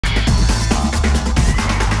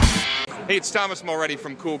Hey, it's Thomas Mulready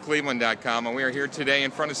from CoolCleveland.com, and we are here today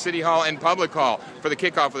in front of City Hall and Public Hall for the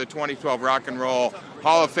kickoff of the 2012 Rock and Roll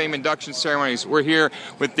Hall of Fame induction ceremonies. We're here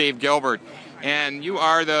with Dave Gilbert, and you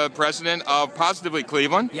are the president of Positively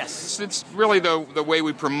Cleveland. Yes. It's really the way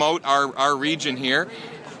we promote our region here.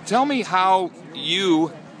 Tell me how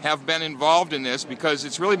you have been involved in this, because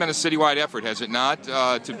it's really been a citywide effort, has it not,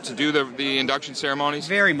 to do the induction ceremonies?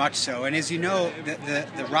 Very much so. And as you know,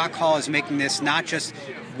 the Rock Hall is making this not just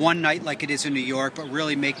one night like it is in New York, but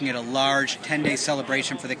really making it a large 10-day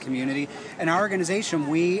celebration for the community. And our organization,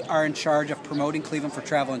 we are in charge of promoting Cleveland for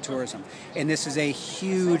travel and tourism. And this is a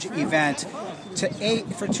huge event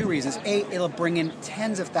for two reasons. A, it'll bring in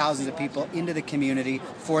tens of thousands of people into the community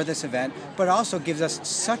for this event, but it also gives us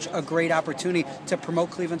such a great opportunity to promote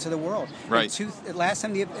Cleveland to the world. Right. Last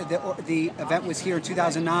time the event was here in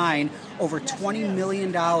 2009, over $20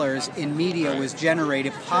 million in media was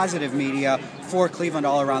generated, positive media, for Cleveland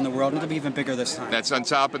all around the world, and it'll be even bigger this time. That's on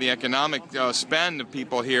top of the economic spend of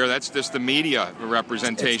people here. That's just the media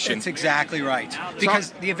representation. It's exactly right.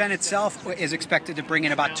 Because the event itself is expected to bring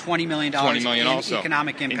in about $20 million in also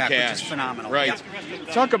economic impact, in which cash. is phenomenal. Right.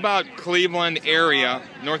 Yeah. Talk about Cleveland area,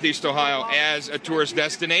 Northeast Ohio, as a tourist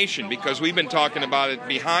destination, because we've been talking about it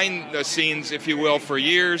behind the scenes, if you will, for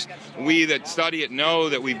years. We that study it know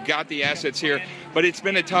that we've got the assets here, but it's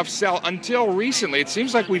been a tough sell until recently. It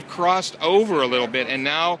seems like we've crossed over a little bit, and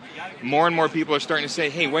now more and more people are starting to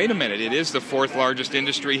say, hey, wait a minute, it is the fourth largest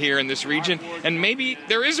industry here in this region, and maybe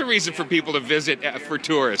there is a reason for people to visit for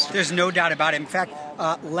tourists. There's no doubt about it. In fact,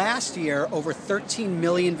 last year, over 13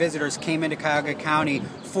 million visitors came into Cuyahoga County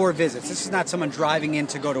for visits. This is not someone driving in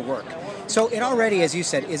to go to work. So it already, as you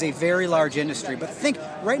said, is a very large industry. But think,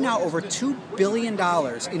 right now, over $2 billion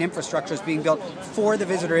in infrastructure is being built for the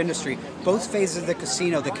visitor industry. Both phases of the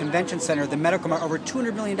casino, the convention center, the medical mart, over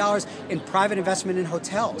 $200 million in private investment in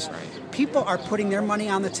hotels. People are putting their money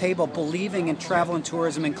on the table, believing in travel and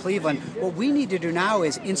tourism in Cleveland. What we need to do now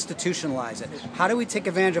is institutionalize it. How do we take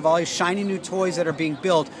advantage of all these shiny new toys that are being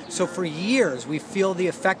built? So for years, we feel the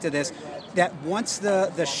effect of this, that once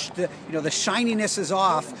the shininess is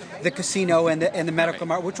off the casino and the medical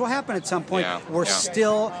mart, which will happen at some point, we're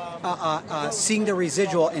still seeing the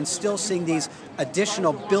residual and still seeing these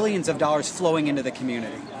additional billions of dollars flowing into the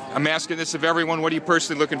community. I'm asking this of everyone. What are you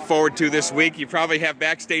personally looking forward to this week? You probably have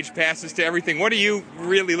backstage passes to everything. What are you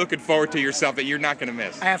really looking forward to yourself that you're not going to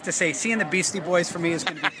miss? I have to say, seeing the Beastie Boys for me is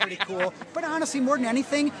going to be pretty cool. But honestly, more than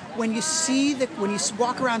anything, when you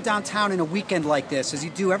walk around downtown in a weekend like this, as you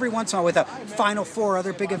do every once in a while with a Final Four or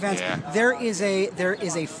other big events, there is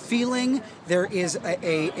a feeling, there is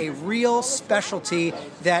a real specialty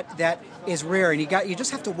that is rare, and you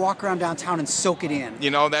just have to walk around downtown and soak it in.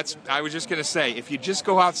 You know, I was just going to say, if you just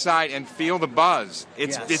go outside and feel the buzz,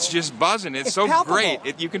 it's just buzzing. It's so palpable.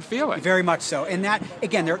 Great. You can feel it. Very much so. And that,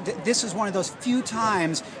 again, this is one of those few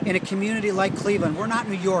times in a community like Cleveland. We're not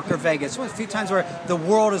New York or Vegas. It's one of the few times where the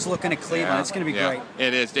world is looking at Cleveland. It's going to be great.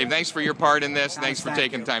 It is. Dave, thanks for your part in this. Thanks for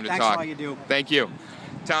taking time to talk. Thanks for all you do. Thank you.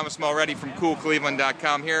 Thomas Mulready from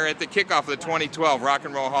CoolCleveland.com here at the kickoff of the 2012 Rock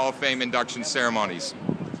and Roll Hall of Fame induction ceremonies.